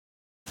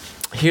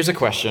Here's a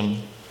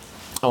question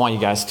I want you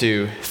guys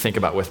to think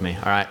about with me,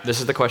 all right?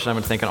 This is the question I've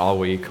been thinking all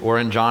week. We're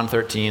in John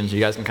 13, so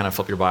you guys can kind of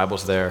flip your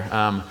Bibles there.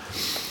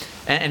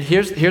 And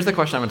here's the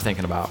question I've been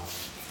thinking about.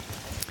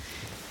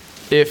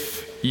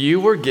 If you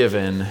were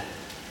given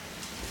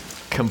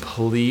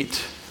complete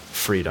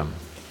freedom,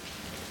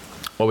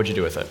 what would you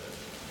do with it?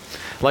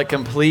 Like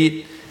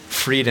complete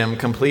freedom,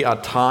 complete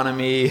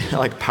autonomy,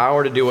 like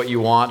power to do what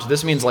you want.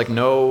 This means like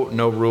no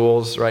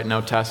rules, right?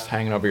 No tests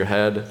hanging over your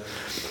head.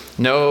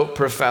 No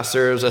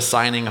professors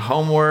assigning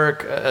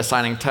homework,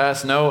 assigning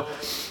tests. No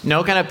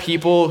kind of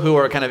people who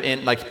are kind of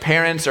in, like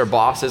parents or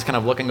bosses kind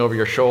of looking over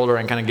your shoulder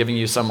and kind of giving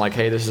you some like,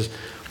 hey, this is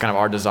kind of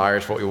our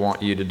desires for what we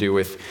want you to do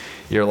with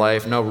your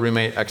life. No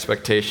roommate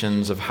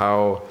expectations of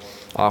how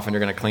often you're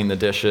going to clean the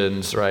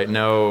dishes, right?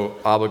 No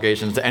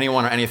obligations to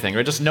anyone or anything,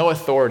 right? Just no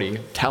authority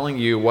telling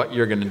you what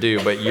you're going to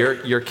do, but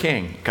you're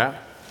king, okay?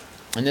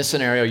 In this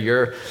scenario,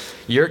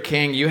 you're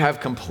king. You have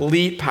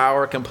complete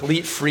power,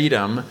 complete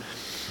freedom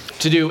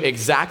to do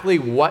exactly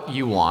what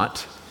you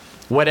want,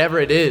 whatever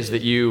it is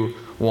that you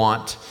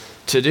want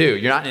to do.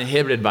 You're not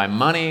inhibited by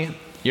money.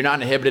 You're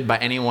not inhibited by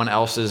anyone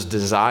else's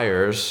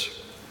desires.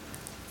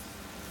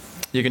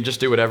 You can just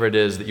do whatever it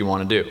is that you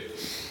want to do.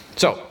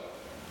 So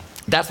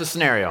that's the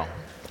scenario.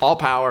 All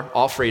power,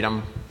 all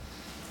freedom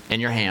in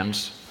your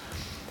hands.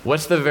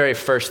 What's the very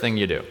first thing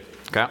you do?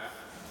 Okay?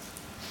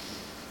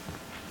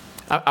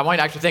 I want you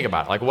to actually think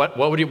about it. Like, what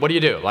do you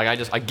do? Like,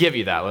 I give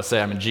you that. Let's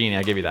say I'm a genie.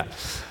 I give you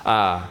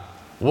that.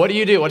 What do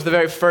you do? What's the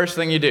very first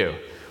thing you do?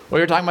 Well,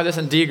 you're talking about this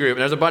in D group, and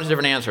there's a bunch of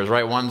different answers,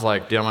 right? One's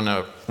like, dude, I'm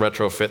going to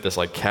retrofit this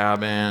like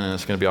cabin, and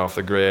it's going to be off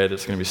the grid.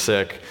 It's going to be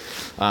sick.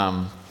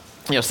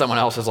 Someone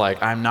else is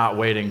like, I'm not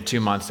waiting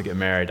 2 months to get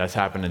married. That's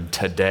happening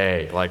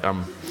today. Like,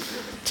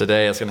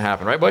 today it's going to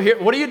happen, right? But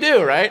here, what do you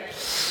do, right?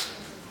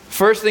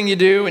 First thing you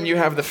do when you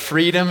have the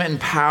freedom and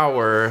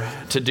power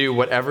to do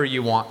whatever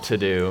you want to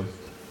do.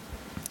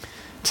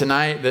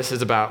 Tonight, this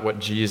is about what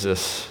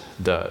Jesus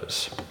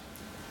does.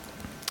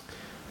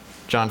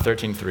 John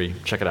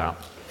 13:3, check it out.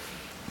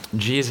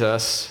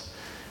 Jesus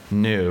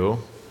knew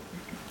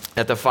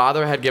that the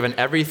Father had given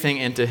everything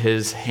into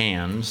his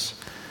hands,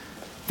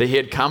 that he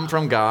had come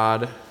from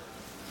God,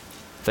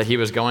 that he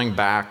was going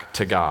back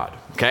to God,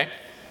 okay?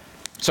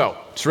 So,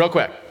 just real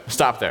quick,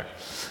 stop there.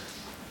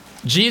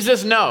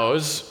 Jesus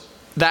knows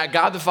that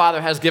God the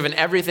Father has given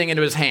everything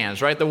into his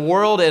hands, right? The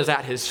world is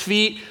at his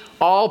feet.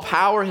 All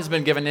power has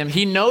been given to him.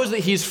 He knows that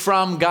he's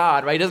from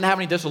God, right? He doesn't have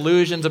any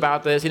disillusions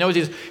about this. He knows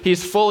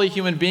he's fully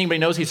human being, but he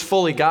knows he's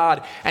fully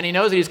God. And he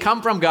knows that he's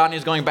come from God and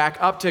he's going back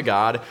up to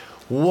God.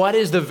 What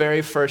is the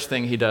very first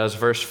thing he does?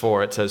 Verse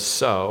 4, it says,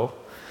 so,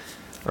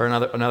 or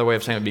another way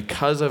of saying it,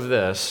 because of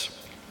this,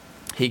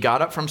 he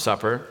got up from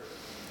supper.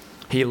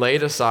 He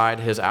laid aside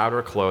his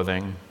outer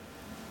clothing.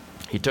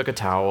 He took a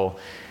towel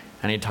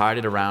and he tied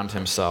it around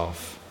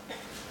himself.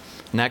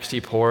 Next, he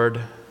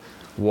poured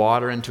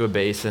water into a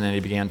basin and he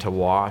began to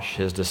wash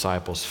his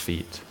disciples'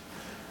 feet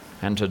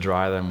and to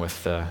dry them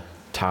with the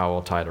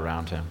towel tied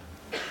around him.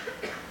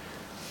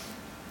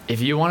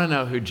 If you want to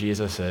know who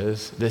Jesus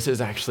is, this is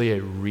actually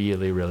a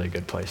really, really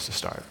good place to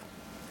start.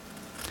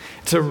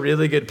 It's a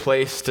really good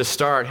place to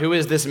start. Who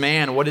is this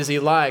man? What is he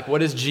like?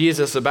 What is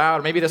Jesus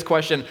about? Maybe this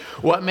question,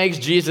 what makes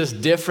Jesus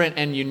different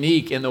and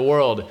unique in the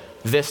world?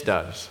 This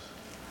does.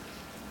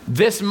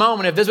 This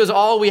moment, if this was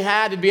all we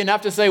had, it'd be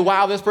enough to say,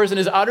 wow, this person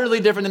is utterly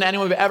different than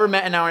anyone we've ever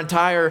met in our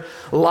entire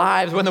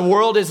lives. When the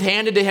world is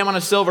handed to him on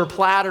a silver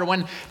platter,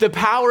 when the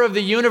power of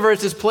the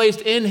universe is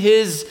placed in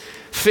his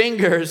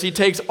fingers, he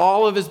takes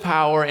all of his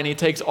power and he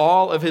takes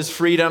all of his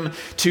freedom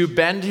to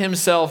bend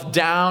himself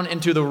down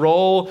into the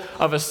role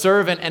of a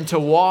servant and to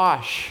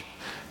wash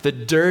the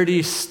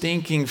dirty,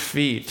 stinking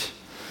feet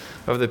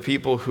of the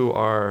people who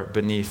are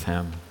beneath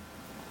him.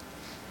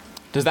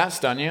 Does that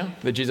stun you,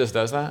 that Jesus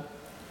does that?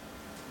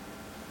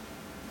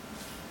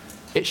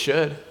 It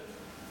should.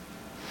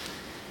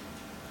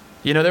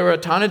 You know, there were a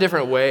ton of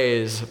different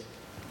ways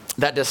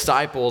that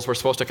disciples were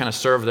supposed to kind of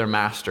serve their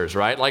masters,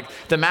 right? Like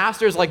the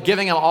master's like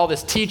giving them all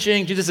this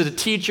teaching. Jesus is a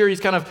teacher. He's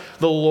kind of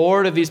the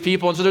Lord of these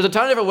people. And so there's a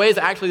ton of different ways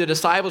that actually the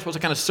disciples were supposed to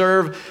kind of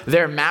serve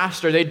their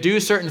master. They do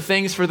certain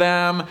things for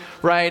them,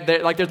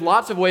 right? Like there's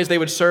lots of ways they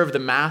would serve the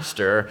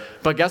master,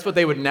 but guess what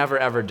they would never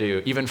ever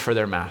do, even for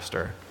their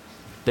master?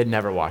 They'd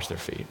never wash their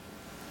feet.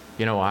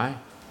 You know why?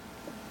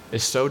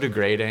 It's so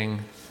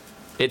degrading.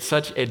 It's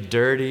such a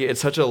dirty, it's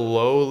such a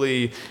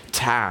lowly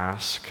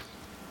task.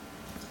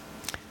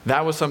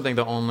 That was something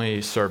that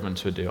only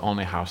servants would do,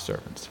 only house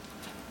servants.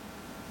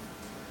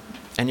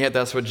 And yet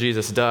that's what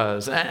Jesus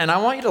does. And I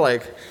want you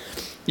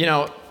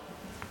to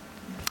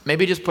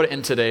maybe just put it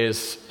in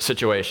today's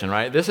situation,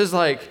 right? This is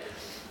like,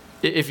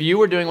 if you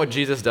were doing what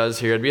Jesus does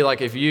here, it'd be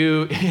like if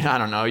you, I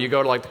don't know, you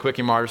go to like the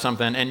Quickie Mart or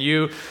something, and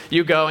you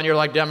go and you're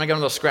like, yeah, I'm going to go to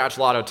those scratch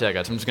lotto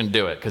tickets. I'm just going to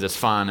do it because it's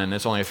fun and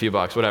it's only a few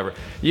bucks, whatever.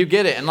 You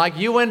get it, and like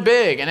you win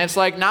big, and it's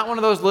like not one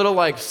of those little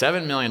like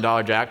 $7 million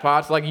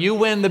jackpots. Like you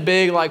win the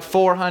big like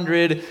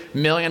 $400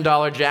 million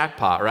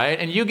jackpot, right?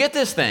 And you get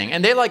this thing,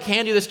 and they like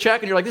hand you this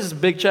check, and you're like, this is a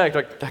big check.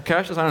 Like,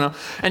 cash this? I don't know.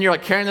 And you're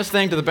like carrying this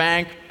thing to the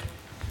bank,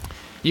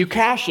 You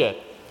cash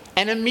it.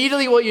 And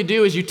immediately what you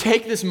do is you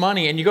take this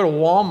money and you go to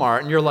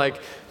Walmart and you're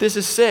like, this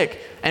is sick.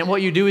 And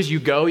what you do is you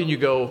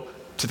go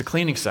to the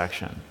cleaning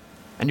section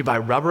and you buy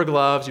rubber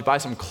gloves, you buy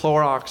some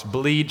Clorox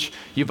bleach,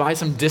 you buy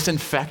some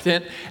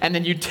disinfectant, and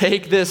then you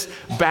take this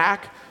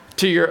back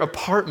to your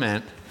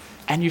apartment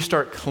and you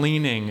start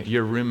cleaning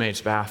your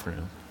roommate's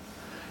bathroom.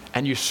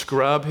 And you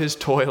scrub his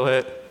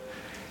toilet,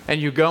 and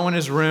you go in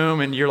his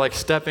room and you're like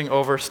stepping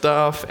over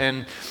stuff,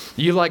 and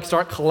you like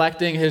start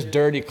collecting his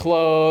dirty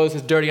clothes,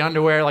 his dirty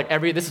underwear,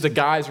 this is a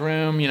guy's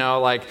room,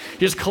 you're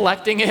just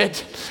collecting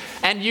it,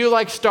 and you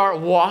like start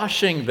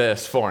washing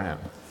this for him.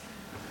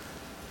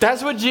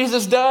 That's what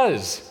Jesus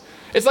does.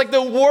 It's like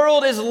the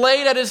world is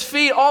laid at his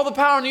feet. All the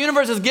power in the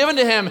universe is given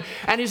to him.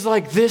 And he's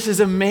like, this is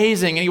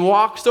amazing. And he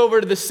walks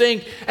over to the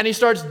sink and he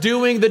starts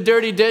doing the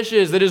dirty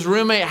dishes that his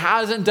roommate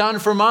hasn't done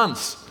for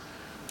months.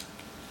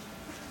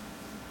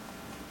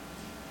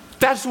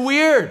 That's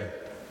weird.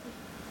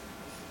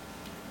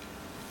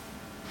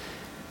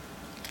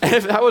 And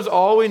if that was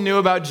all we knew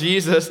about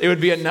Jesus, it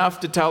would be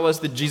enough to tell us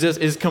that Jesus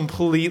is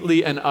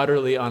completely and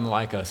utterly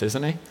unlike us,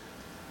 isn't he?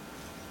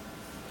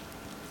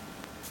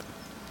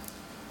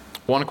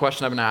 One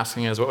question I've been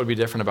asking is, what would be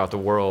different about the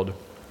world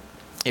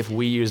if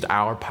we used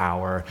our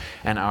power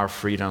and our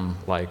freedom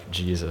like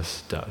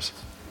Jesus does?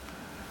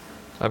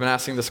 I've been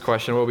asking this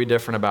question, what would be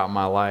different about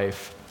my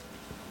life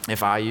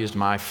if I used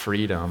my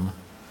freedom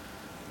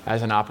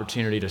as an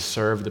opportunity to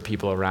serve the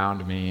people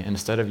around me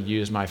instead of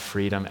use my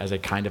freedom as a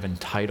kind of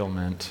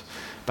entitlement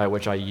by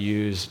which I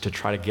use to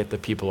try to get the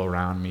people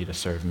around me to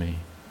serve me?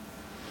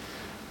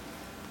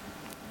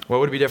 What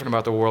would be different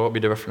about the world? What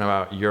would be different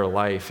about your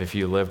life if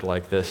you lived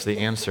like this? The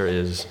answer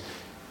is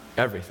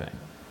everything.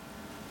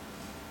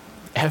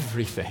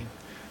 Everything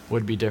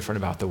would be different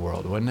about the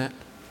world, wouldn't it?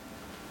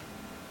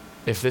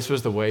 If this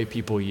was the way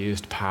people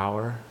used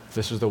power, if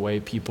this was the way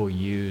people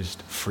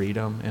used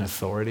freedom and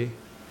authority,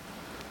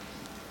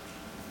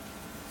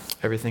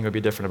 everything would be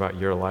different about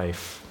your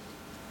life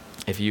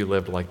if you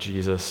lived like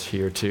Jesus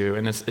here too.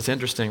 And it's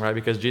interesting, right?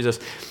 Because Jesus,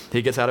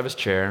 he gets out of his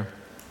chair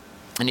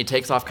and he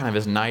takes off kind of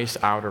his nice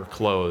outer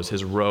clothes,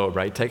 his robe,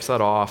 right? He takes that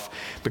off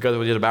because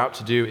what he's about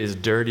to do is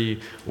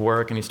dirty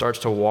work, and he starts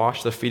to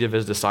wash the feet of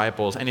his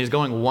disciples, and he's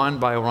going one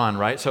by one,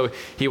 right? So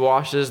he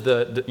washes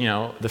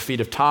the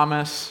feet of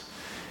Thomas,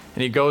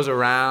 and he goes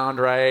around,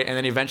 right? And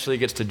then eventually he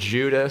gets to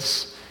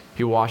Judas.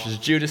 He washes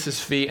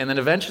Judas's feet, and then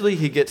eventually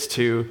he gets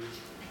to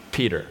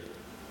Peter.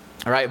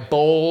 All right,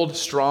 bold,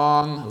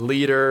 strong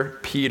leader,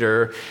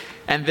 Peter.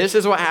 And this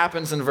is what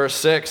happens in verse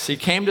 6. He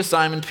came to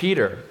Simon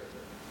Peter,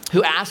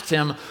 who asked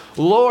him,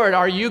 Lord,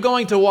 are you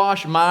going to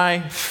wash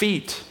my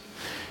feet?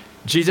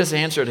 Jesus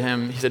answered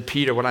him, he said,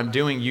 Peter, what I'm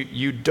doing,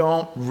 you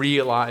don't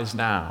realize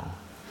now,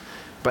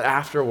 but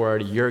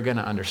afterward, you're going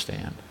to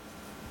understand.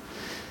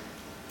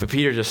 But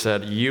Peter just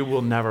said, you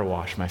will never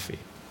wash my feet.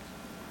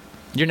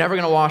 You're never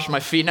going to wash my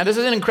feet. Now, this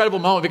is an incredible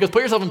moment because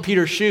put yourself in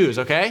Peter's shoes,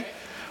 okay?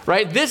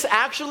 Right? This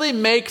actually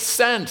makes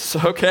sense,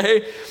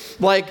 okay?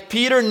 Like,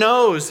 Peter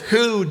knows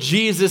who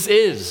Jesus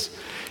is.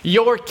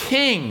 Your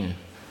king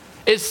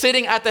is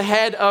sitting at the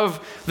head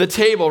of the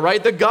table,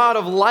 right? The God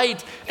of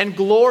light and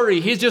glory.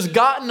 He's just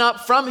gotten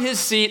up from his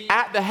seat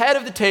at the head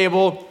of the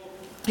table.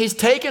 He's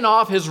taken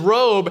off his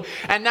robe,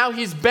 and now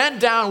he's bent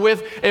down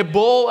with a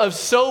bowl of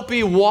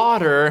soapy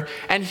water,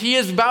 and he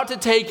is about to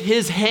take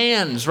his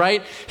hands,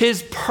 right?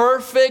 His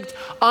perfect,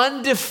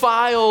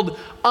 undefiled,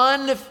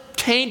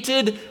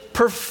 untainted,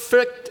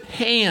 perfect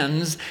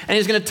hands, and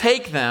he's going to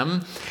take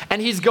them,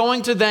 and he's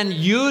going to then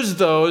use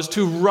those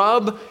to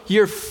rub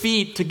your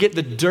feet to get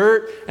the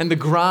dirt and the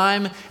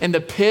grime and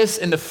the piss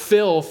and the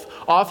filth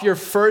off your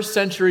first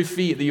century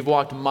feet that you've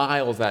walked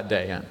miles that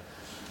day in.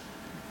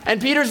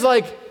 And Peter's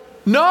like,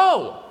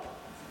 no,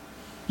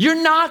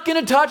 you're not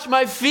going to touch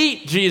my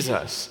feet,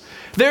 Jesus.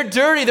 They're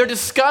dirty, they're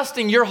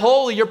disgusting, you're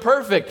holy, you're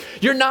perfect.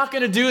 You're not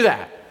going to do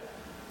that.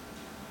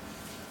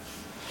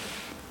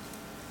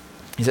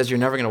 He says, you're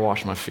never going to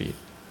wash my feet.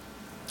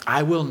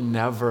 I will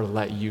never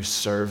let you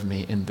serve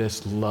me in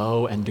this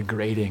low and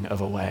degrading of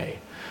a way.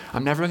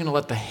 I'm never going to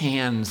let the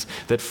hands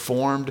that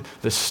formed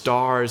the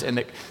stars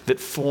and that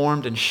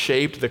formed and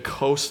shaped the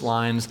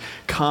coastlines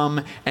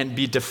come and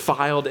be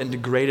defiled and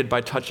degraded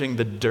by touching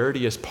the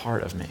dirtiest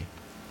part of me.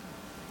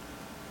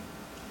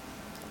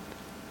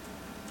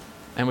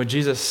 And what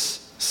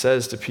Jesus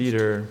says to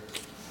Peter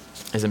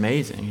is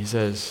amazing. He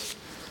says,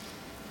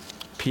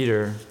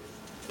 Peter,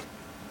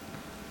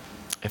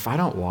 if I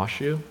don't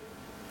wash you,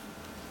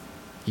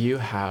 you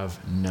have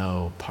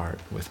no part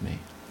with me.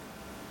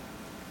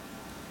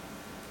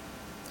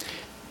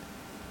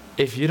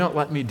 If you don't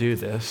let me do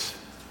this,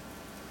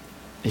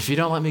 if you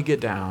don't let me get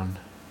down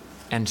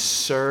and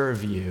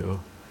serve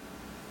you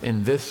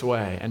in this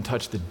way and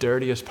touch the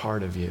dirtiest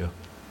part of you,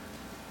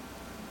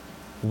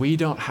 we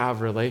don't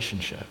have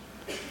relationship.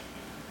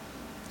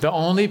 The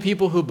only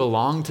people who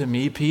belong to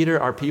me, Peter,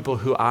 are people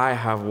who I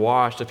have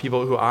washed, the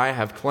people who I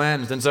have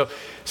cleansed. And so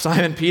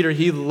Simon Peter,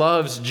 he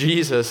loves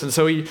Jesus. And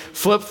so he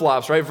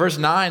flip-flops, right? Verse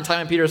 9,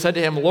 Simon Peter said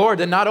to him, Lord,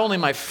 then not only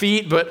my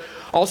feet, but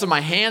also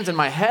my hands and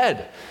my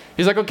head.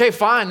 He's like, okay,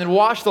 fine, then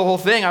wash the whole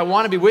thing. I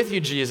want to be with you,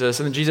 Jesus.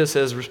 And then Jesus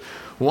says,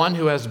 one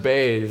who has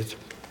bathed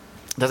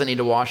doesn't need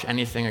to wash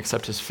anything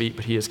except his feet,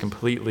 but he is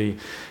completely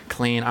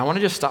clean. I want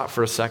to just stop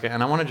for a second,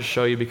 and I want to just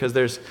show you, because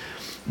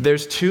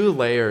there's two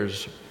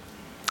layers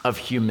of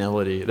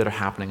humility that are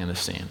happening in this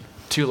scene.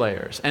 Two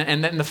layers.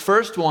 And then the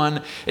first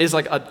one is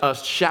like a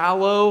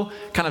shallow,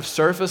 kind of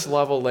surface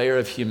level layer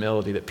of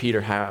humility that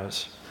Peter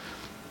has.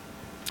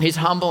 He's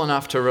humble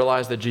enough to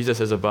realize that Jesus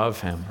is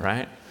above him,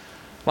 right?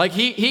 Like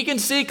he can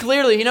see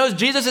clearly. He knows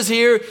Jesus is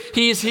here.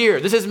 He's here.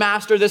 This is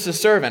master. This is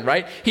servant,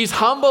 right? He's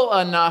humble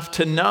enough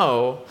to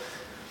know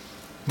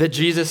that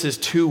Jesus is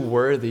too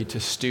worthy to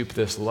stoop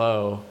this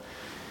low.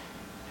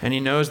 And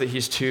he knows that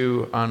he's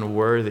too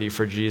unworthy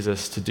for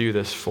Jesus to do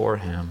this for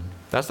him.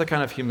 That's the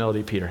kind of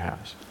humility Peter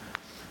has.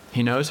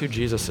 He knows who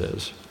Jesus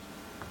is.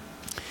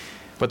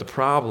 But the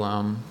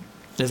problem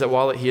is that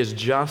while he is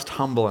just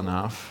humble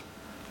enough,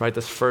 right,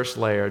 this first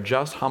layer,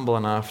 just humble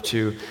enough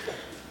to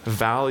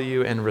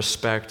value and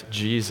respect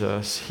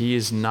Jesus, he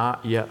is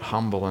not yet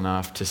humble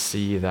enough to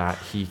see that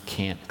he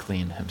can't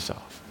clean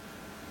himself.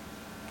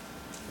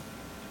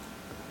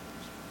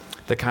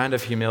 The kind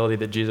of humility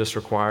that Jesus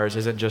requires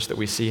isn't just that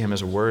we see him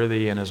as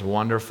worthy and as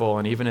wonderful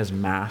and even as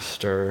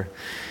master,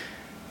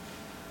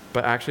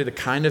 but actually the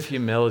kind of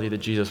humility that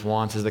Jesus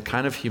wants is the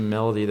kind of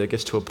humility that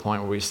gets to a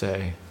point where we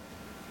say,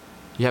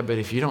 yeah, but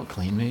if you don't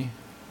clean me,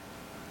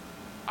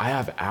 I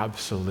have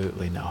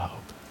absolutely no hope.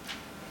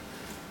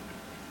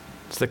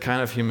 It's the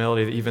kind of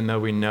humility that even though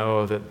we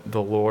know that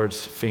the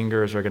Lord's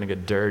fingers are going to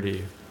get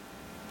dirty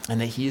and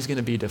that he's going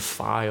to be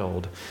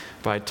defiled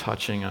by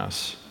touching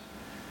us,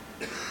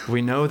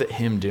 we know that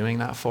him doing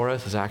that for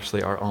us is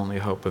actually our only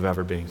hope of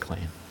ever being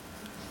clean.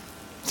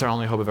 It's our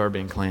only hope of ever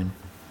being clean.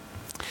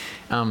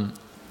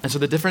 And so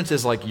the difference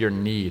is like your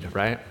need,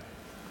 right?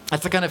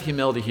 That's the kind of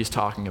humility he's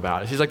talking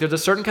about. He's like, there's a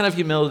certain kind of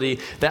humility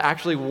that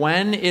actually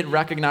when it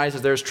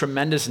recognizes there's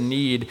tremendous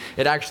need,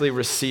 it actually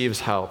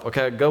receives help.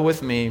 Okay, go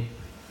with me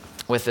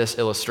with this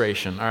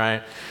illustration, all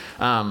right?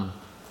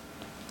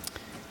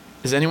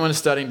 Is anyone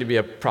studying to be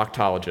a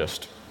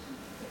proctologist?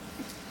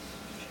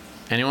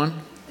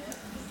 Anyone?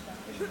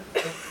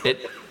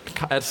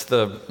 That's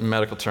the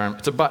medical term.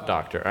 It's a butt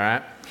doctor, all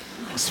right?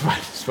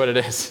 That's what it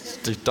is.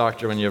 It's a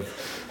doctor when you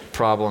have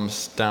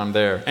problems down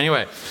there.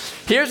 Anyway,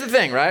 here's the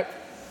thing, right?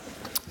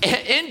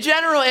 In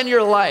general in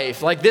your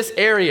life, like this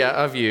area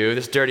of you,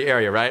 this dirty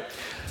area, right?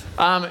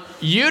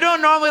 You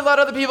don't normally let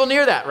other people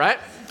near that, right?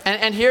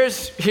 And here, I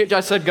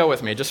said go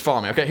with me, just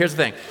follow me. Okay, here's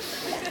the thing.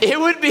 It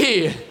would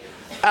be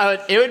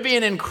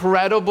an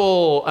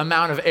incredible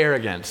amount of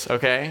arrogance,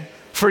 okay?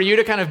 For you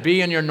to kind of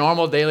be in your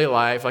normal daily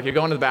life, like you're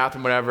going to the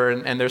bathroom, whatever,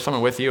 and there's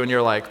someone with you and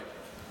you're like,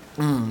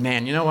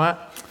 man, you know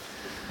what?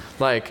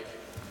 Like,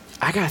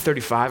 I got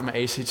 35 in my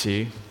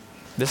ACT.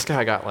 This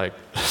guy got like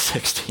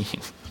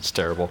 16. It's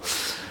terrible.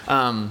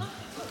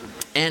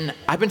 And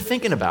I've been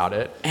thinking about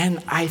it,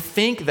 and I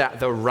think that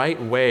the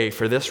right way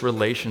for this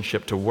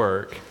relationship to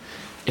work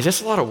is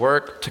just a lot of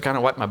work to kind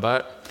of wipe my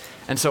butt.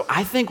 And so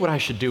I think what I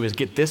should do is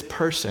get this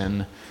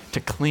person to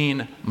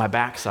clean my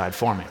backside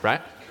for me,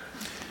 right?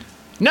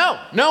 No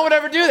one would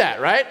ever do that,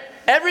 right?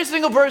 Every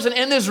single person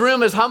in this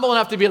room is humble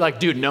enough to be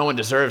like, dude, no one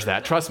deserves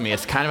that. Trust me,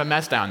 it's kind of a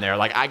mess down there.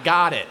 Like, I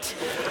got it.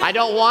 I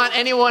don't want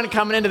anyone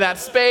coming into that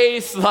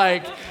space. You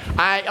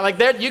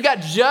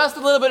got just a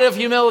little bit of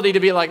humility to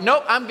be like,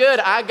 nope, I'm good.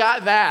 I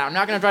got that. I'm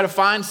not going to try to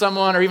find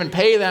someone or even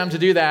pay them to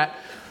do that.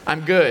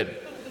 I'm good.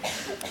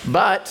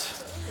 But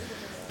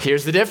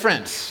here's the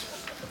difference.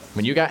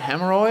 When you got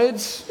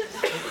hemorrhoids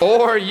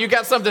or you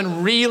got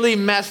something really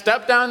messed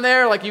up down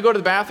there, like you go to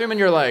the bathroom and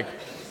you're like,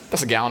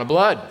 that's a gallon of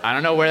blood. I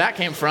don't know where that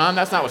came from.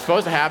 That's not what's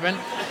supposed to happen.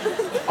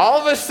 All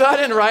of a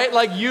sudden, right,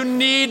 like you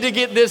need to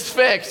get this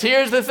fixed.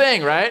 Here's the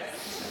thing, right?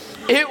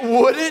 It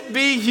wouldn't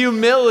be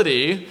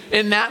humility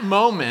in that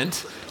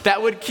moment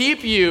that would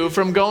keep you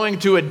from going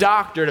to a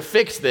doctor to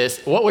fix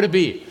this. What would it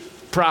be?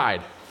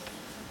 Pride.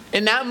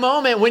 In that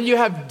moment when you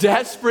have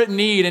desperate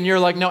need and you're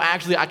like, no,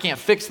 actually, I can't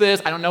fix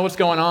this. I don't know what's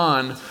going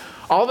on.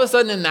 All of a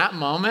sudden in that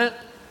moment,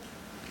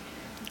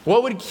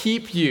 what would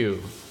keep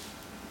you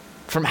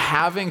from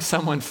having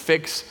someone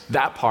fix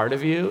that part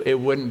of you? It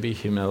wouldn't be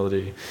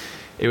humility.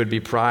 It would be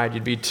pride.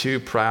 You'd be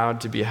too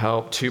proud to be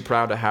helped, too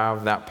proud to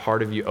have that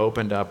part of you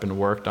opened up and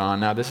worked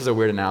on. Now, this is a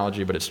weird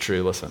analogy, but it's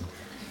true. Listen.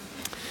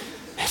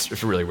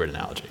 It's a really weird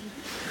analogy.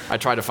 I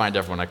tried to find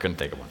everyone. I couldn't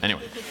think of one.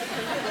 Anyway.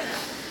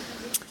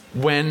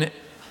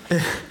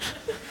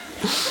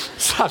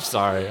 I'm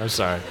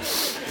sorry.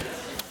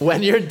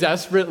 When you're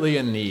desperately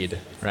in need,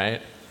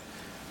 right?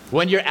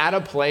 When you're at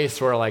a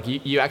place where like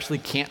you actually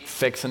can't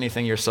fix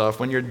anything yourself,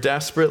 when you're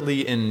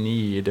desperately in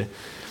need,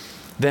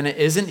 then it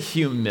isn't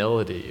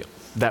humility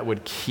that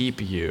would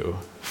keep you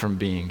from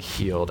being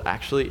healed.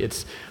 Actually,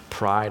 it's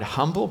pride.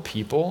 Humble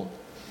people,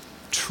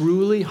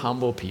 truly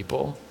humble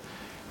people,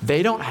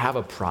 they don't have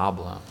a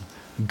problem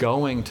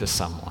going to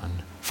someone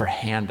for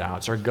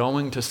handouts or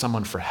going to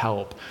someone for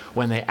help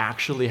when they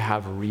actually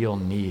have real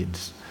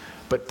needs.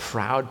 But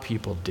proud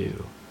people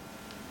do.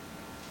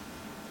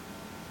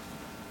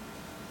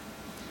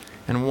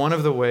 And one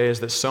of the ways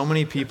that so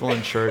many people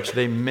in church,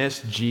 they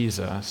miss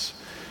Jesus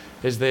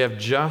is they have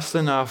just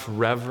enough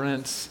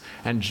reverence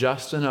and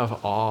just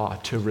enough awe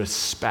to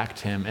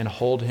respect him and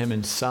hold him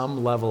in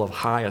some level of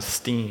high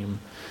esteem.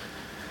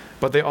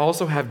 But they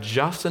also have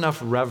just enough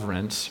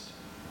reverence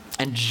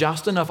and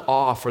just enough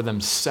awe for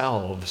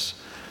themselves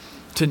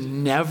to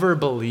never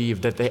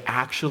believe that they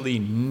actually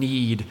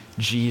need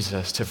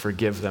Jesus to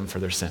forgive them for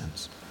their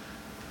sins.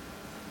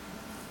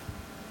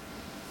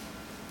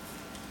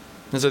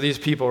 And so these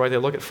people, right, they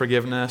look at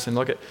forgiveness and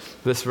look at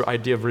this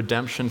idea of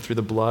redemption through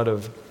the blood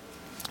of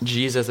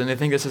Jesus, and they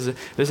think this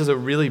is a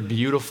really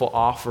beautiful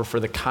offer for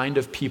the kind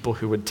of people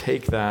who would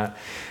take that.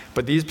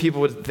 But these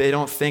people, they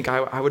don't think,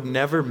 I would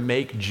never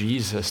make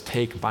Jesus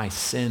take my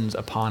sins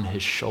upon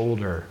his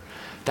shoulder.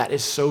 That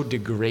is so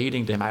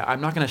degrading to him. I'm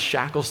not going to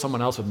shackle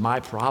someone else with my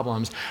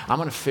problems. I'm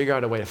going to figure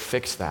out a way to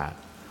fix that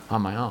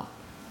on my own.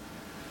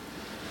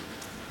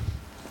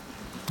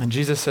 And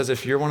Jesus says,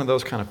 if you're one of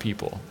those kind of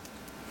people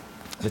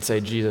that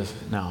say, Jesus,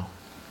 no,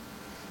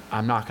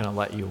 I'm not going to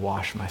let you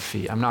wash my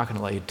feet. I'm not going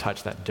to let you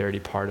touch that dirty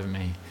part of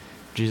me.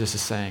 Jesus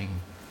is saying,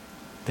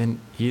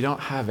 then you don't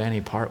have any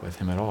part with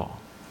him at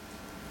all.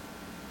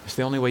 It's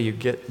the only way you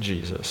get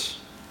Jesus.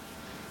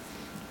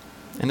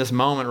 In this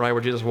moment, right,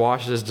 where Jesus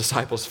washes his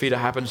disciples' feet, it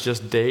happens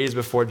just days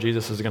before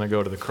Jesus is going to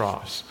go to the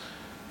cross.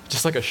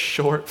 Just like a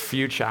short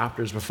few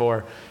chapters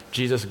before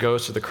Jesus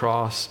goes to the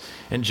cross.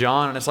 And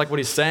John, and it's like what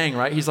he's saying,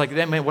 right? He's like,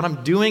 man, what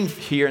I'm doing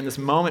here in this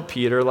moment,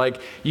 Peter, like,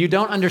 you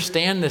don't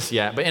understand this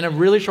yet, but in a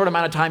really short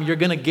amount of time, you're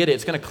going to get it.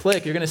 It's going to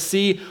click. You're going to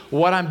see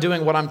what I'm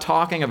doing, what I'm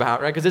talking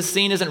about, right? Because this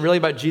scene isn't really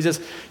about Jesus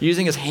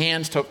using his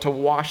hands to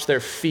wash their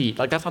feet.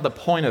 Like, that's not the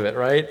point of it,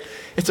 right?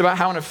 It's about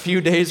how in a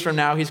few days from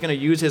now, he's going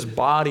to use his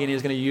body and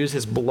he's going to use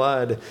his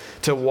blood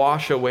to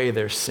wash away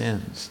their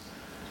sins.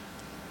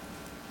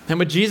 And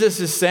what Jesus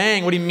is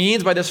saying, what he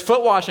means by this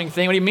foot washing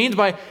thing, what he means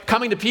by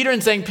coming to Peter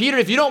and saying, Peter,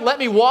 if you don't let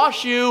me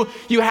wash you,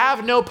 you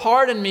have no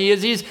part in me,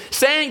 is he's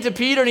saying to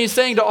Peter and he's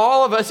saying to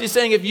all of us, he's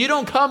saying, if you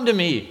don't come to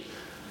me,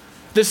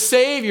 the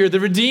Savior,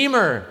 the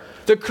Redeemer,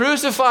 the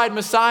crucified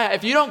Messiah,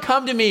 if you don't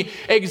come to me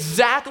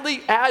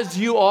exactly as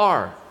you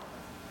are,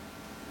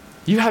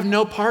 you have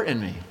no part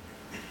in me.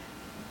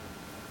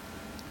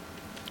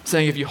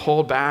 Saying if you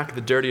hold back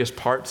the dirtiest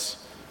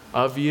parts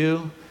of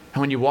you, and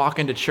when you walk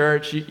into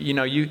church, you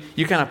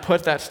kind of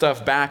put that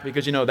stuff back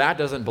because you know that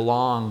doesn't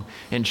belong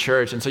in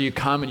church. And so you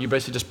come and you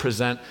basically just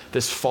present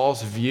this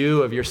false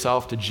view of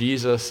yourself to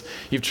Jesus.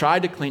 You've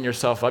tried to clean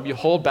yourself up. You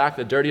hold back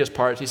the dirtiest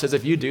parts. He says,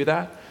 if you do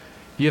that,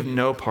 you have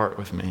no part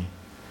with me.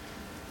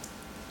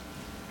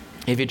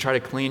 If you try to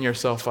clean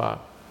yourself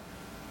up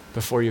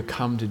before you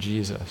come to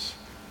Jesus,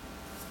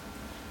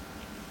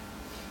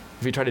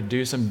 if you try to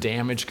do some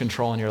damage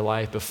control in your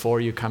life before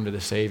you come to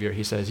the Savior,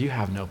 he says, you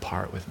have no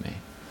part with me.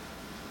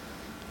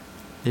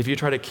 If you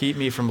try to keep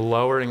me from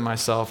lowering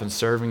myself and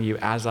serving you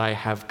as I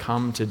have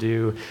come to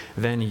do,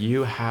 then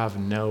you have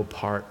no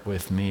part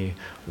with me.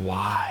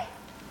 Why?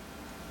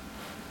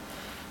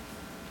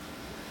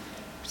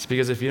 It's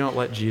because if you don't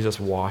let Jesus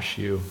wash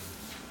you,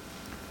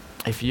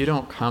 if you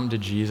don't come to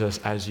Jesus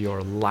as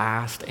your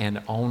last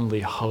and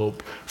only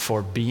hope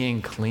for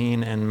being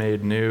clean and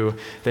made new,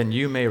 then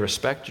you may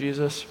respect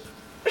Jesus.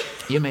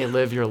 You may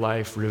live your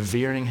life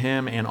revering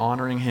him and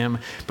honoring him,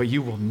 but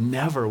you will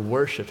never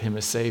worship him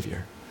as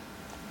Savior.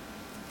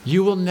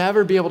 You will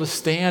never be able to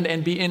stand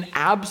and be in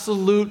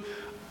absolute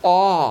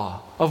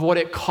awe of what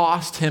it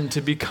cost him to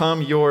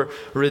become your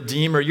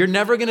Redeemer. You're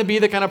never going to be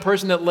the kind of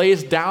person that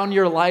lays down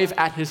your life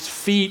at his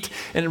feet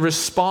in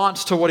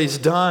response to what he's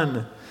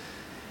done.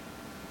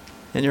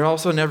 And you're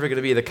also never going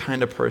to be the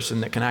kind of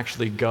person that can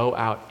actually go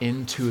out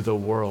into the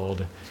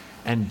world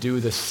and do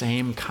the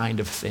same kind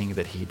of thing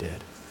that he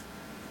did.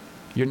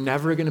 You're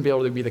never going to be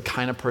able to be the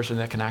kind of person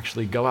that can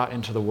actually go out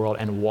into the world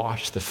and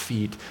wash the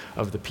feet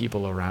of the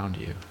people around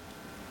you.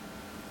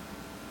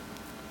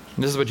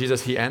 And this is what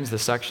Jesus, he ends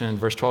this section in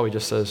verse 12. He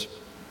just says,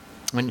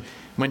 when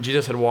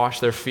Jesus had washed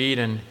their feet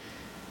and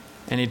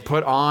he'd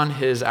put on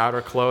his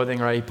outer clothing,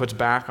 right? He puts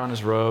back on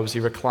his robes. He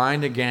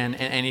reclined again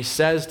and he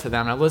says to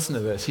them, now listen to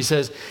this. He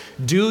says,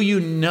 do you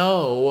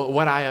know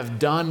what I have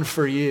done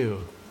for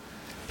you?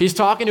 He's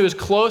talking to his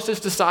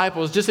closest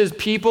disciples, just his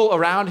people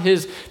around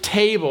his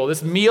table,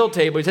 this meal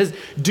table. He says,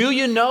 do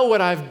you know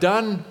what I've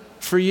done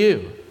for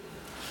you?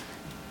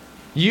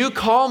 You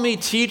call me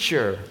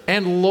teacher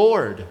and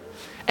Lord,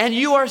 and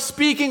you are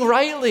speaking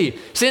rightly,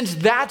 since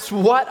that's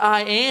what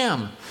I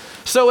am.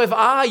 So if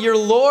I, your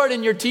Lord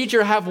and your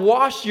teacher, have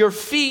washed your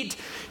feet,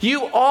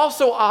 you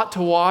also ought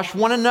to wash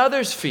one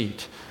another's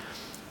feet.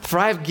 For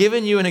I have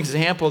given you an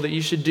example that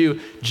you should do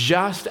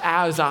just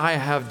as I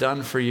have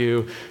done for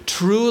you.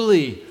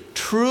 Truly,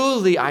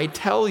 truly, I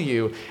tell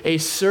you, a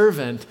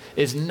servant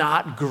is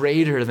not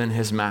greater than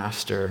his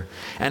master,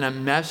 and a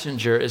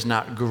messenger is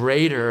not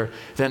greater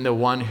than the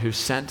one who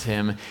sent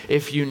him.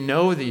 If you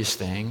know these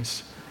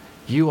things,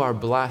 you are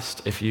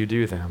blessed if you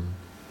do them.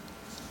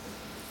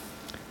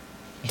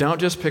 Don't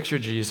just picture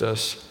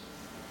Jesus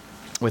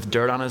with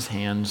dirt on his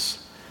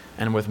hands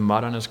and with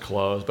mud on his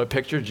clothes, but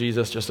picture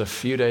Jesus just a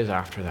few days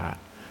after that,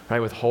 right,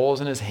 with holes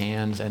in his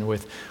hands and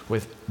with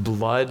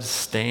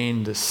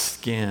blood-stained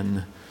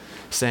skin,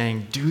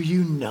 saying, do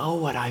you know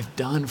what I've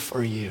done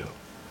for you?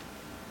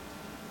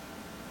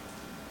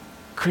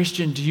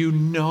 Christian, do you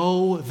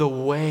know the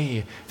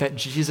way that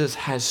Jesus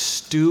has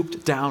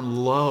stooped down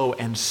low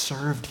and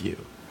served you?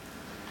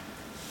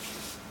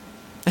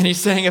 And he's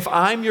saying, if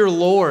I'm your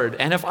Lord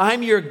and if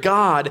I'm your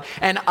God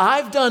and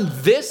I've done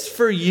this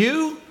for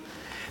you,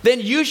 then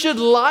you should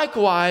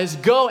likewise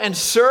go and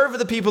serve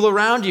the people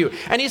around you.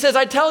 And he says,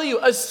 I tell you,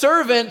 a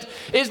servant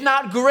is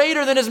not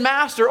greater than his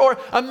master, or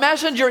a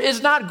messenger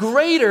is not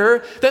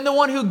greater than the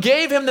one who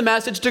gave him the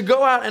message to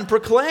go out and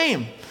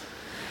proclaim.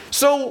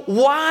 So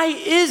why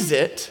is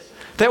it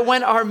that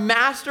when our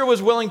master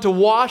was willing to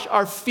wash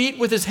our feet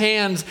with his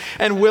hands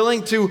and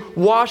willing to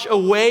wash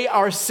away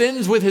our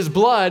sins with his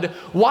blood,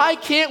 why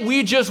can't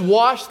we just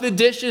wash the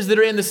dishes that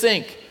are in the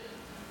sink?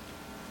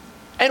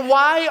 And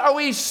why are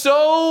we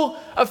so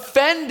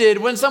offended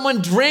when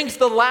someone drinks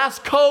the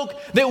last Coke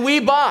that we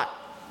bought?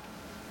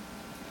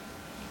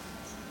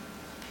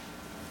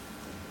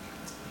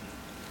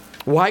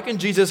 Why can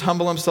Jesus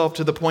humble himself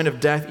to the point of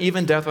death,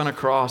 even death on a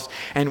cross,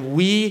 and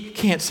we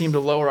can't seem to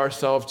lower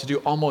ourselves to do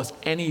almost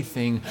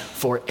anything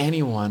for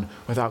anyone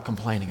without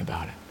complaining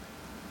about it?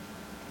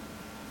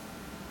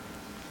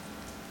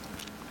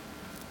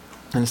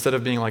 And instead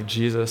of being like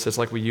Jesus, it's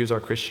like we use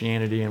our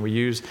Christianity and we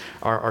use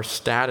our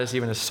status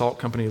even as Salt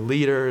Company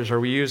leaders,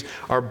 or we use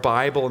our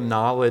Bible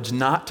knowledge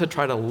not to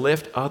try to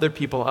lift other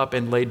people up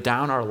and lay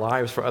down our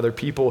lives for other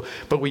people,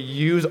 but we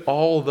use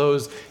all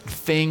those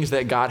things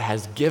that God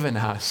has given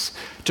us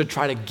to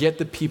try to get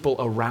the people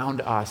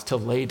around us to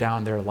lay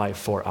down their life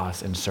for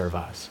us and serve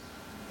us.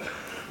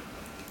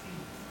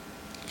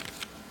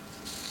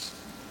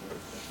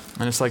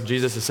 And it's like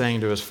Jesus is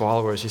saying to his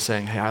followers, he's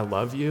saying, hey, I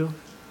love you.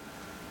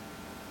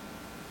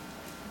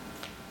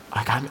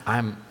 Like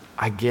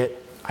I get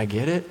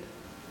it.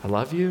 I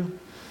love you.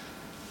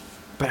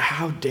 But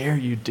how dare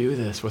you do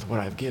this with what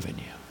I've given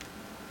you?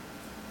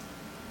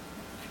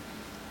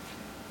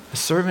 A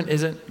servant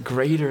isn't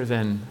greater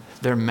than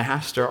their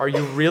master. Are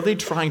you really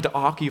trying to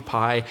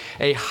occupy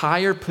a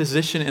higher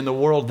position in the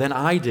world than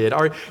I did?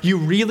 Are you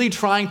really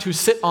trying to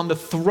sit on the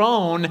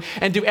throne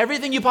and do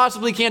everything you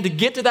possibly can to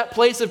get to that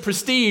place of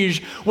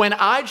prestige when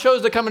I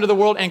chose to come into the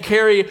world and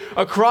carry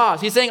a cross?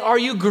 He's saying, are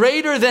you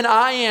greater than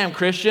I am,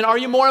 Christian? Are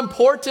you more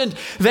important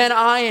than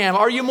I am?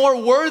 Are you more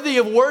worthy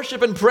of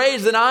worship and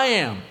praise than I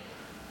am?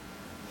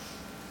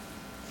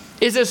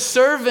 Is a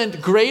servant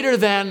greater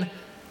than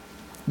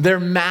their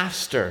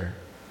master?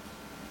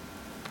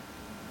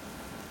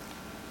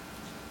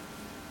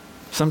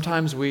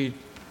 Sometimes we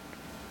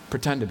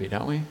pretend to be,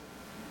 don't we?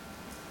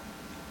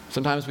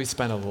 Sometimes we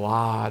spend a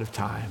lot of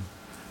time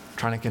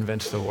trying to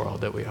convince the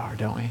world that we are,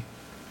 don't we?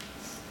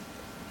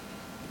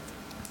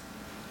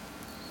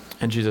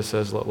 And Jesus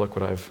says, look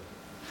what I've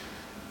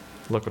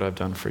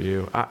done for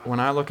you. When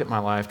I look at my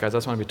life, guys, I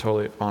just want to be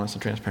totally honest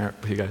and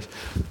transparent with you guys.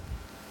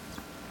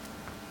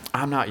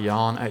 I'm not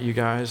yelling at you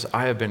guys.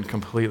 I have been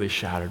completely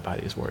shattered by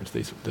these words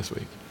this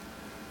week.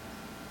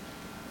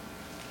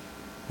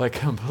 Like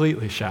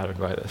completely shattered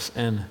by this.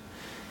 And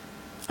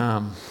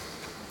I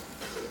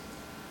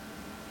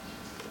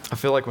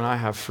feel like when I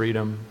have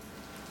freedom,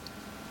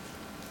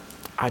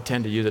 I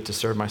tend to use it to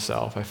serve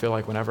myself. I feel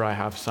like whenever I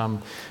have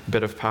some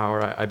bit of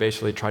power, I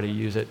basically try to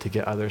use it to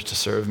get others to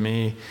serve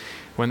me.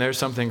 When there's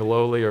something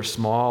lowly or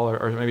small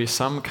or maybe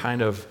some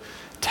kind of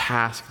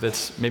task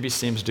that maybe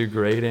seems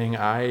degrading,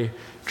 I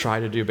try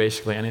to do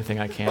basically anything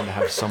I can to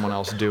have someone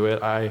else do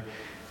it. I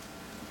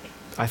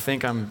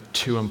think I'm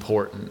too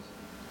important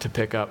to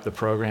pick up the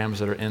programs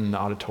that are in the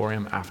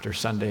auditorium after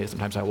Sunday.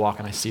 Sometimes I walk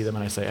and I see them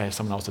and I say, hey,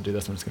 someone else will do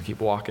this, I'm just gonna keep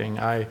walking.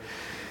 I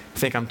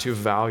think I'm too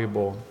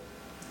valuable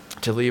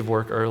to leave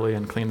work early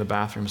and clean the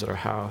bathrooms at our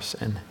house.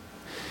 And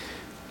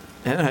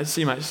I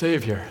see my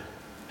Savior,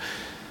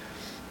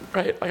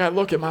 right? Like I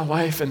look at my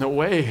life and the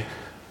way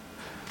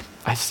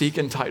I seek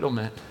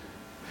entitlement.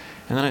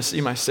 And then I see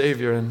my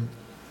Savior and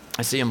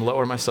I see him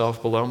lower myself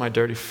below my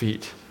dirty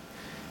feet.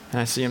 And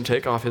I see him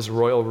take off his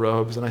royal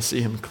robes and I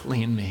see him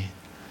clean me.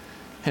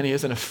 And he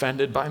isn't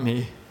offended by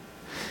me.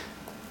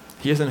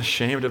 He isn't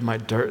ashamed of my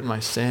dirt and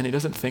my sin. He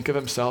doesn't think of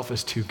himself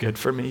as too good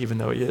for me, even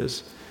though he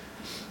is.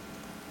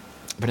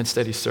 But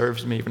instead he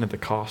serves me even at the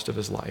cost of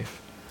his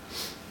life.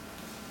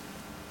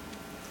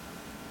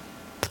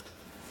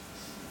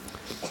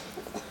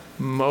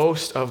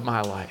 Most of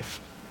my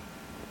life,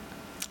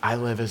 I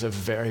live as a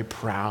very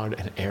proud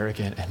and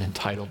arrogant and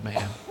entitled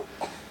man.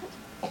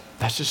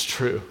 That's just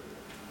true.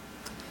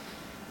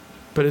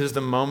 But it is the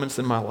moments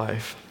in my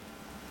life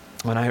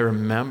when I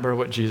remember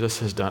what Jesus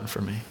has done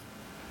for me,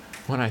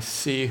 when I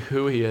see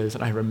who he is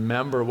and I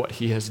remember what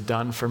he has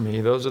done for me,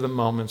 those are the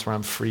moments where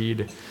I'm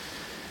freed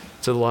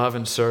to love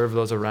and serve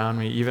those around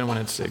me, even when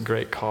it's at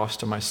great cost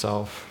to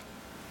myself.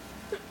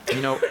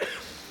 You know,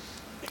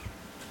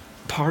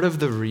 part of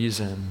the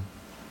reason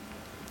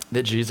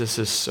that Jesus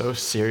is so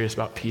serious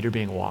about Peter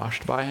being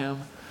washed by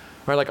him,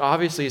 right? Like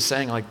obviously he's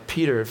saying like,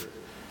 Peter, if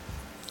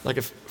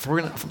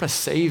we're gonna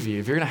save you,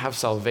 if you're gonna have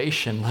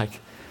salvation, like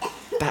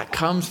that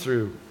comes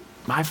through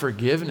my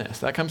forgiveness.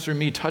 That comes through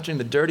me touching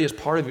the dirtiest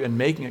part of you and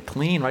making it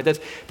clean, right?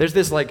 There's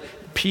this like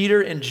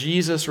Peter and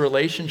Jesus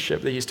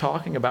relationship that he's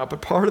talking about.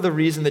 But part of the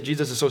reason that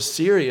Jesus is so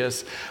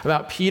serious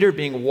about Peter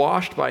being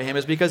washed by him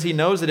is because he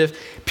knows that if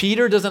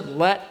Peter doesn't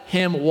let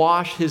him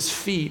wash his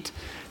feet,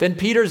 then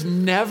Peter's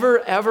never,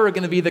 ever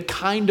going to be the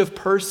kind of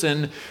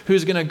person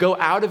who's going to go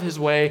out of his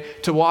way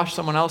to wash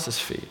someone else's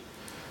feet.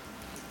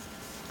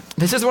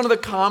 This is one of the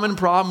common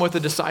problems with the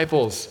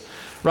disciples,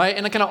 right?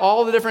 And kind of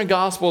all the different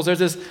gospels,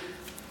 there's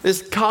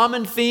this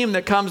common theme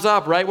that comes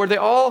up, right? Where they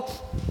all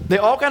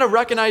kind of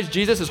recognize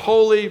Jesus as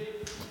holy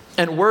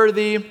and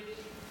worthy.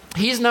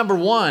 He's number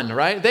one,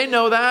 right? They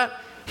know that.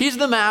 He's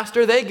the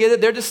master. They get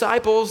it. They're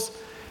disciples.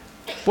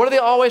 What are they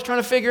always trying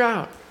to figure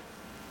out?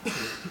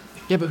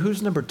 Yeah, but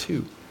who's number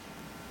two?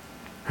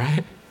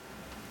 Right?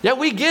 Yeah,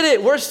 we get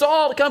it. We're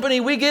Salt Company.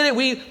 We get it.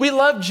 We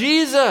love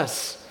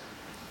Jesus.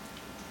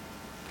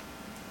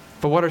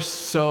 But what are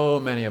so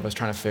many of us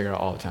trying to figure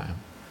out all the time?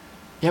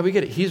 Yeah, we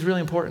get it. He's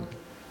really important.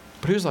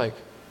 But who's like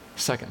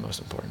second most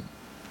important?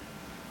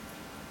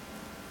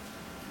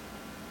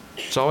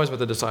 It's always what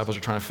the disciples are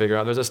trying to figure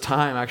out. There's this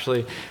time,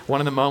 actually, one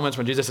of the moments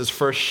when Jesus is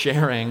first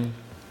sharing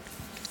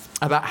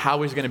about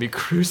how he's going to be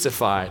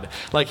crucified.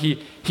 Like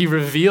he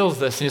reveals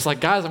this and he's like,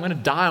 guys, I'm going to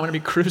die. I'm going to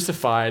be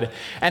crucified.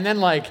 And then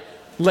like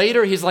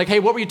later he's like, hey,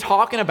 what were you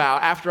talking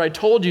about after I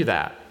told you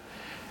that?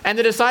 And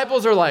the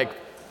disciples are like,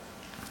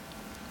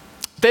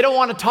 they don't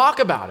want to talk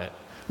about it.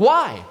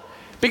 Why?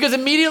 Because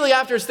immediately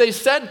after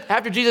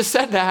Jesus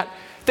said that,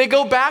 they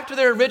go back to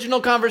their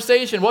original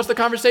conversation. What's the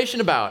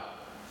conversation about?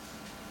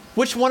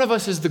 Which one of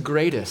us is the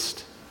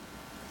greatest?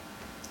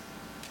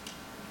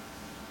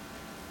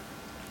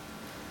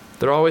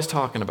 They're always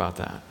talking about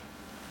that.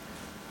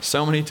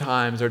 So many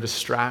times they're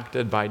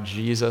distracted by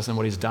Jesus and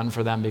what he's done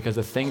for them because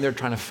the thing they're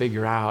trying to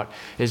figure out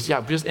is,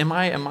 am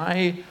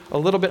I a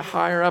little bit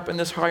higher up in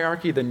this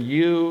hierarchy than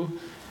you?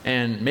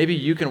 And maybe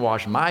you can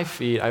wash my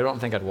feet. I don't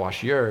think I'd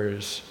wash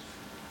yours.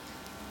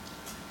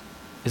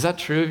 Is that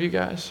true of you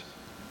guys?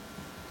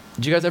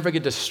 Do you guys ever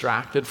get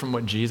distracted from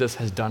what Jesus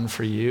has done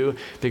for you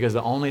because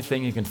the only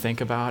thing you can think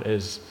about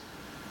is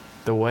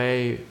the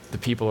way the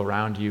people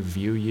around you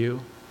view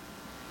you?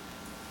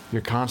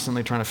 You're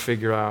constantly trying to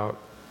figure out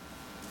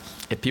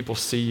if people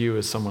see you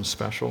as someone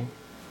special.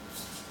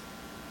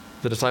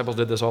 The disciples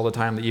did this all the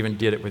time. They even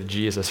did it with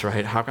Jesus,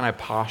 right? How can I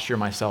posture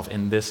myself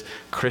in this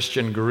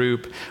Christian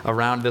group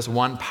around this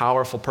one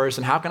powerful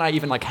person? How can I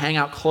even like hang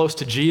out close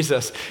to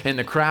Jesus in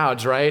the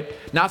crowds, right?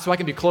 Not so I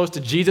can be close to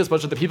Jesus, but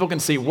so that people can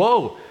see,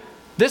 whoa,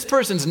 this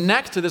person's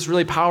next to this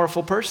really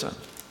powerful person.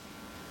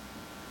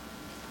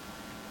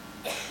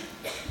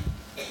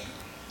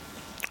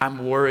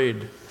 I'm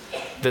worried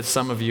that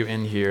some of you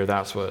in here,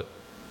 that's what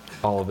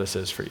all of this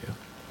is for you.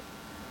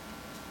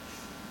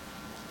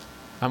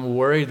 I'm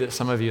worried that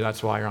some of you,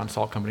 that's why you're on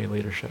Salt Company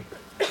leadership.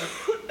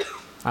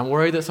 I'm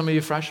worried that some of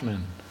you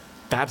freshmen,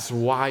 that's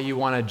why you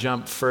want to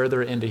jump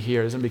further into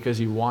here. It isn't because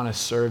you want to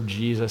serve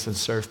Jesus and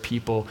serve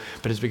people,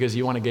 but it's because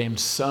you want to gain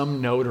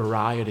some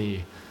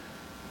notoriety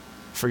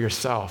for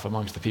yourself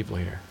amongst the people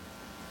here.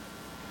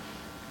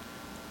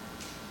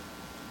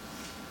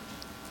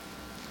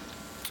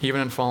 Even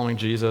in following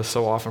Jesus,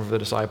 so often for the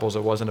disciples,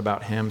 it wasn't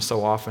about him.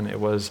 So often it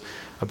was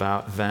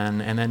about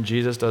them. And then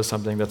Jesus does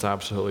something that's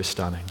absolutely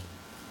stunning.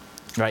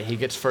 Right? He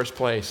gets first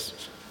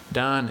place.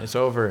 Done. It's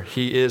over.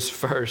 He is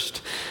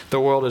first. The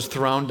world is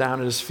thrown down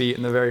at his feet,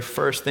 and the very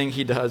first thing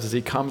he does is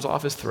he comes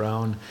off his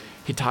throne,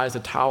 he ties a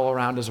towel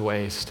around his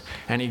waist,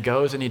 and he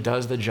goes and he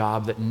does the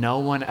job that no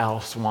one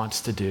else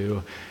wants to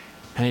do,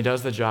 and he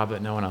does the job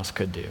that no one else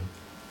could do.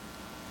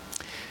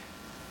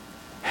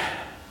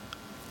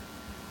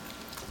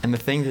 And the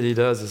thing that he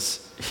does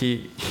is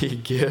he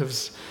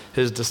gives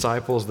his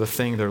disciples the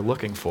thing they're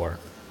looking for.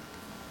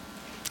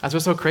 That's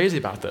what's so crazy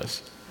about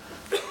this.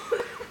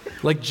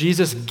 Like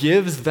Jesus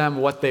gives them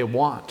what they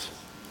want.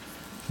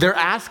 They're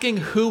asking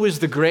who is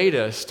the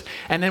greatest,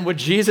 and then what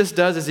Jesus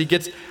does is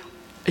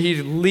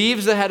he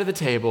leaves the head of the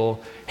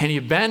table and he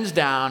bends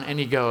down and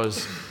he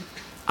goes,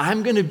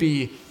 I'm going to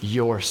be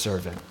your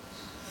servant.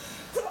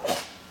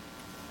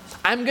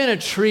 I'm going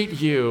to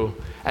treat you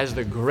as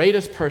the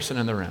greatest person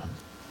in the room.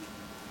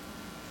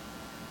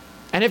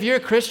 And if you're a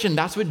Christian,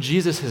 that's what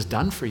Jesus has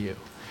done for you.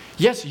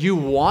 Yes, you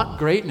want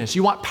greatness,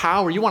 you want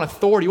power, you want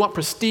authority, you want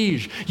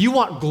prestige, you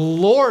want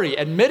glory.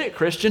 Admit it,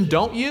 Christian,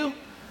 don't you?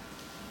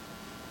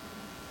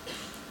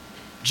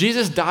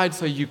 Jesus died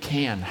so you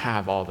can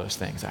have all those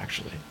things,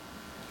 actually.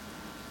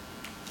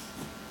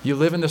 You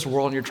live in this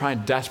world and you're trying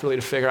desperately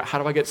to figure out,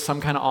 how do I get some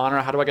kind of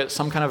honor? How do I get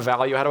some kind of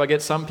value? How do I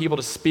get some people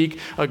to speak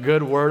a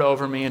good word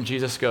over me? And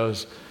Jesus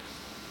goes,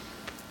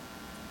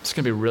 it's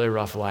going to be a really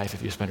rough life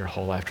if you spend your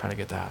whole life trying to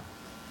get that.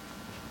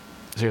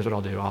 So here's what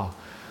I'll do.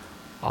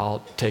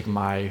 I'll take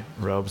my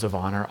robes of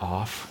honor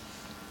off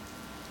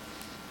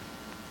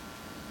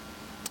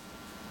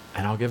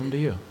and I'll give them to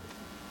you.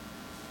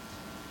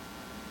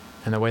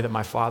 And the way that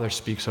my Father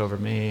speaks over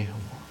me,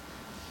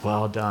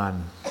 well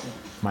done,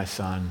 my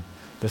son,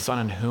 the son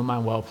in whom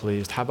I'm well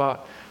pleased. How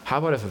about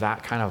if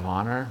that kind of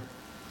honor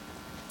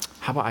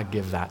How about I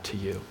give that to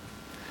you?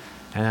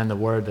 And then the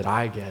word that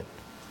I get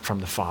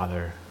from the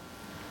Father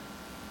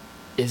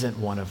isn't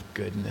one of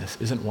goodness,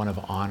 isn't one of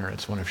honor,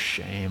 it's one of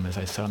shame as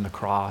I sit on the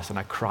cross and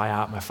I cry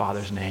out my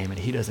Father's name and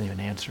he doesn't even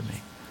answer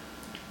me.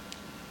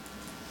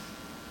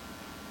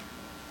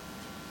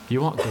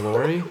 You want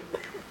glory?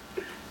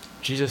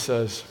 Jesus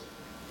says,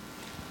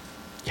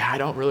 yeah, I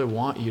don't really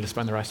want you to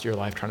spend the rest of your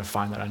life trying to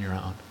find that on your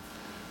own.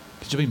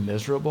 Because you'll be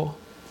miserable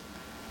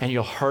and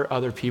you'll hurt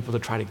other people to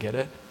try to get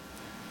it.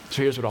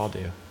 So here's what I'll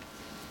do.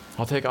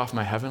 I'll take off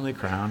my heavenly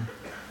crown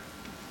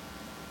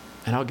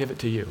and I'll give it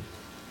to you.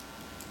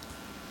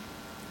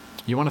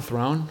 You want a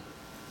throne?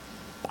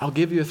 I'll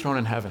give you a throne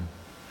in heaven.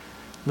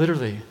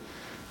 Literally,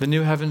 the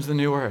new heavens, the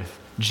new earth.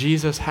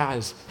 Jesus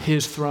has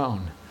his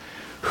throne.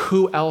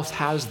 Who else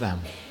has them?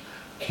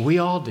 We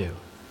all do.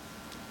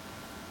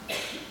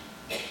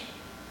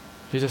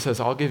 Jesus says,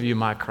 I'll give you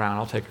my crown.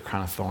 I'll take a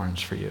crown of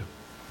thorns for you.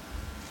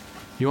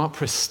 You want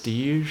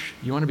prestige?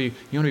 You want to be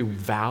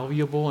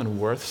valuable and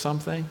worth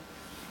something?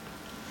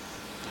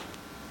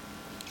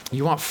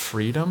 You want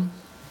freedom?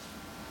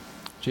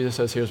 Jesus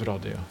says, here's what I'll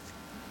do.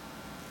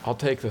 I'll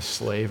take the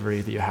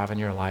slavery that you have in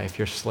your life,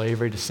 your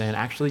slavery to sin,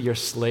 actually your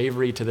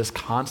slavery to this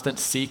constant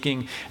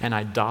seeking and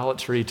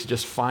idolatry to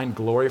just find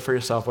glory for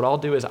yourself. What I'll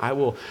do is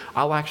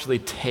I'll actually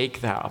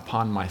take that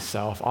upon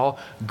myself. I'll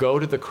go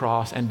to the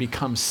cross and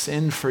become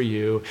sin for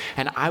you,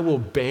 and I will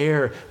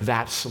bear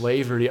that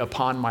slavery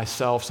upon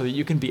myself so that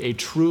you can be a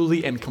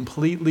truly and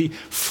completely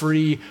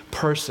free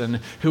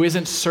person who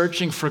isn't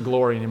searching for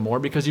glory anymore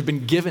because you've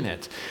been given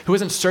it, who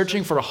isn't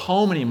searching for a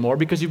home anymore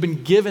because you've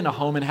been given a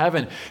home in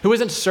heaven, who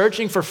isn't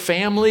searching for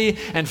family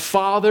and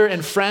father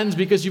and friends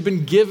because you've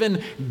been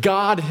given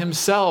God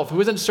himself,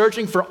 who isn't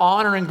searching for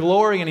honor and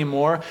glory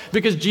anymore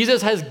because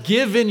Jesus has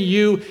given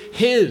you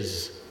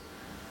his.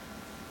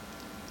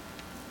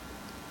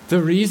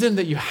 The reason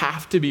that you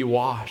have to be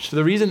washed,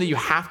 the reason that you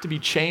have to be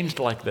changed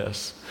like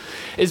this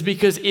is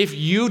because if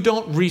you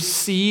don't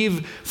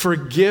receive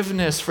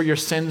forgiveness for your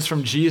sins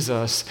from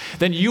Jesus,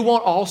 then you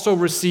won't also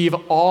receive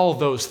all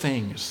those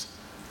things.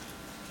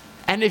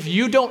 And if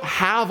you don't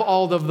have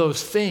all of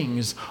those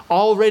things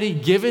already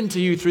given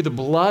to you through the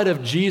blood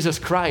of Jesus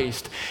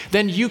Christ,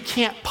 then you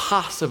can't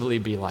possibly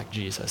be like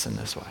Jesus in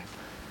this way.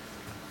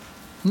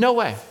 No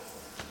way.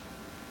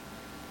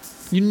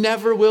 You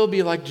never will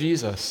be like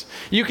Jesus.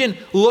 You can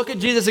look at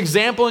Jesus'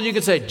 example and you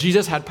can say,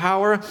 Jesus had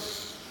power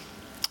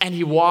and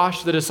he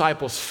washed the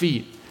disciples'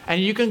 feet.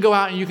 And you can go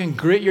out and you can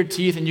grit your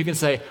teeth and you can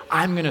say,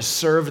 I'm going to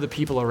serve the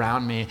people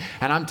around me.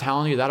 And I'm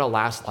telling you, that'll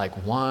last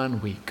like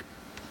 1 week.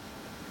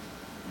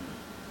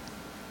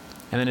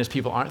 And then as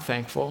people aren't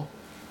thankful,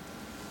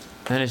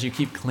 and then as you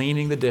keep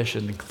cleaning the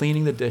dishes and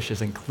cleaning the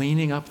dishes and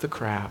cleaning up the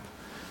crap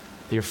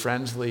that your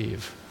friends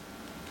leave,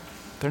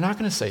 they're not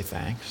going to say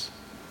thanks.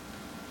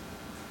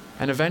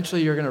 And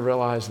eventually you're going to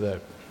realize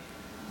that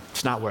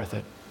it's not worth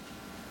it.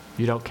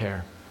 You don't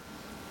care.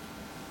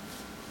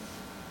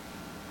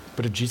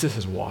 But if Jesus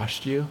has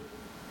washed you,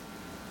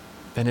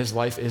 then his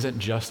life isn't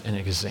just an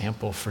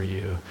example for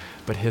you,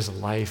 but his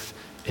life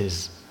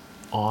is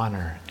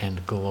honor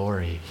and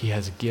glory. He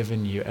has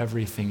given you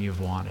everything you've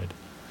wanted.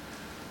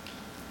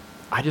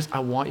 I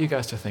want you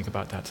guys to think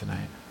about that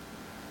tonight.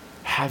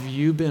 Have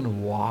you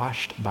been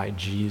washed by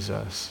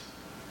Jesus?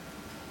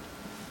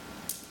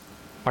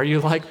 Are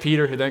you like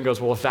Peter who then goes,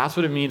 well, if that's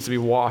what it means to be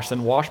washed,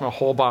 then wash my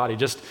whole body.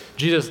 Just,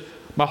 Jesus,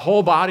 my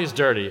whole body's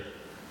dirty.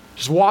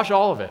 Just wash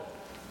all of it.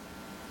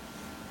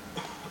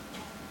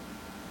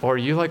 Or are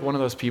you like one of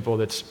those people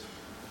that's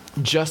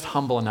just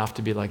humble enough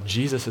to be like,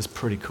 Jesus is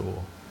pretty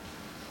cool.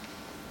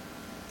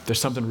 There's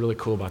something really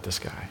cool about this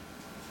guy.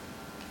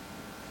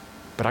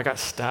 But I got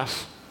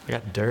stuff, I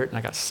got dirt, and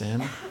I got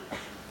sin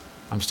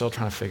I'm still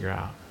trying to figure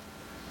out.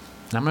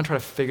 And I'm going to try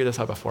to figure this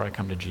out before I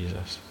come to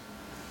Jesus.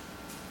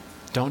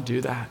 Don't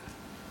do that.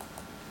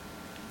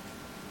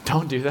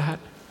 Don't do that.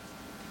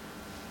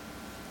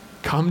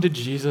 Come to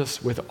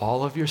Jesus with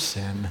all of your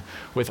sin,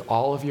 with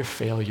all of your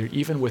failure,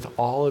 even with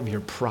all of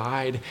your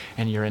pride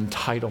and your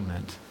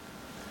entitlement.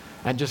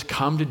 And just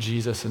come to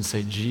Jesus and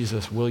say,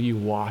 Jesus, will you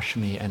wash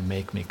me and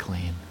make me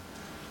clean?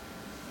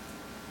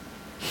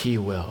 He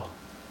will.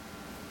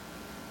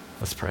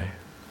 Let's pray.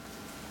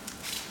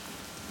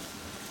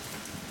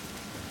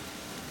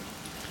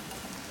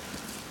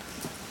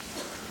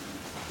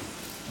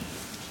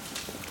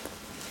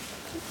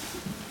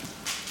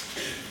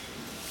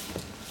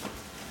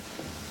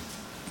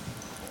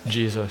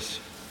 Jesus,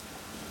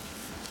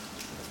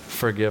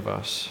 forgive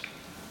us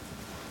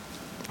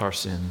our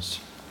sins.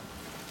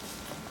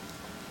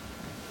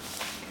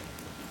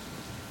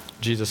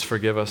 Jesus,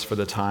 forgive us for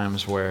the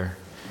times where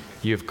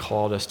you've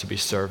called us to be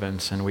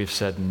servants and we've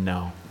said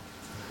no.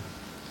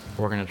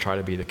 We're going to try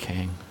to be the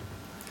king.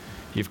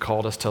 You've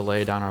called us to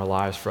lay down our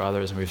lives for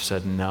others and we've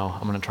said no.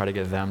 I'm going to try to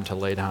get them to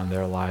lay down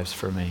their lives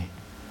for me.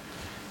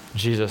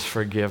 Jesus,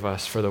 forgive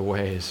us for the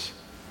ways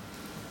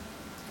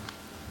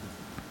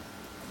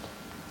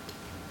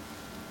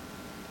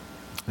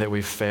that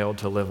we've failed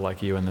to live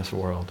like you in this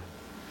world.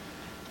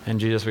 And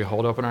Jesus, we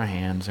hold open our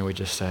hands and we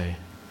just say,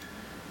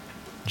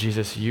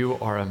 Jesus, you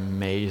are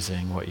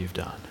amazing what you've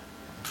done.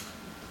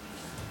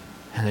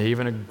 And that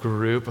even a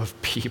group of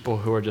people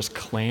who are just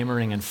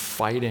clamoring and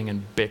fighting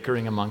and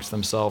bickering amongst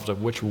themselves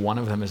of which one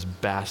of them is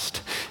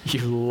best,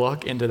 you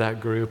look into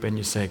that group and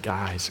you say,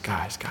 guys,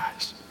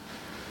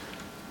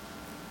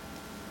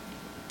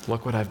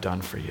 look what I've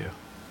done for you.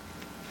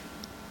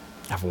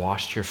 I've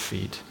washed your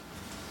feet.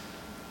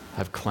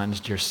 I've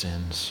cleansed your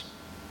sins.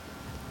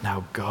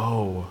 Now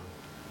go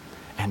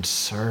and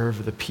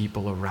serve the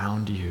people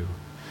around you,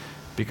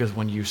 because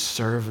when you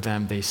serve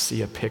them, they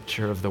see a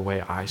picture of the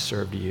way I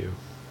served you.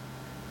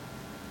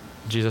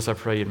 Jesus, I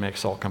pray you'd make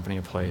Salt Company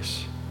a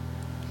place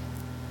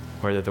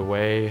where the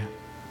way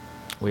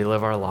we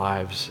live our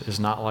lives is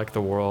not like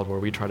the world where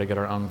we try to get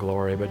our own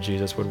glory, but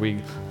Jesus, would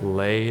we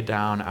lay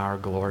down our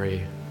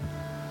glory?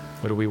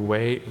 Would we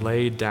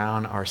lay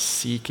down our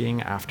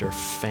seeking after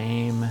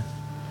fame,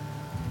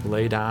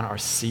 lay down our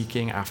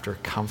seeking after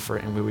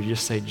comfort, and we would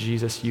just say,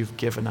 Jesus, you've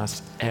given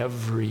us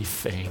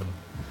everything.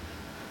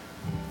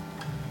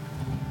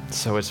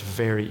 So it's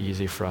very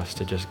easy for us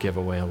to just give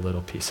away a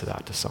little piece of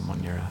that to someone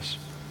near us.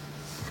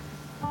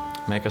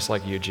 Make us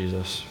like you,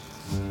 Jesus,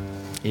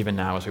 even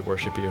now as we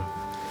worship you.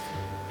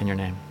 In your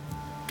name,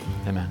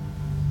 amen.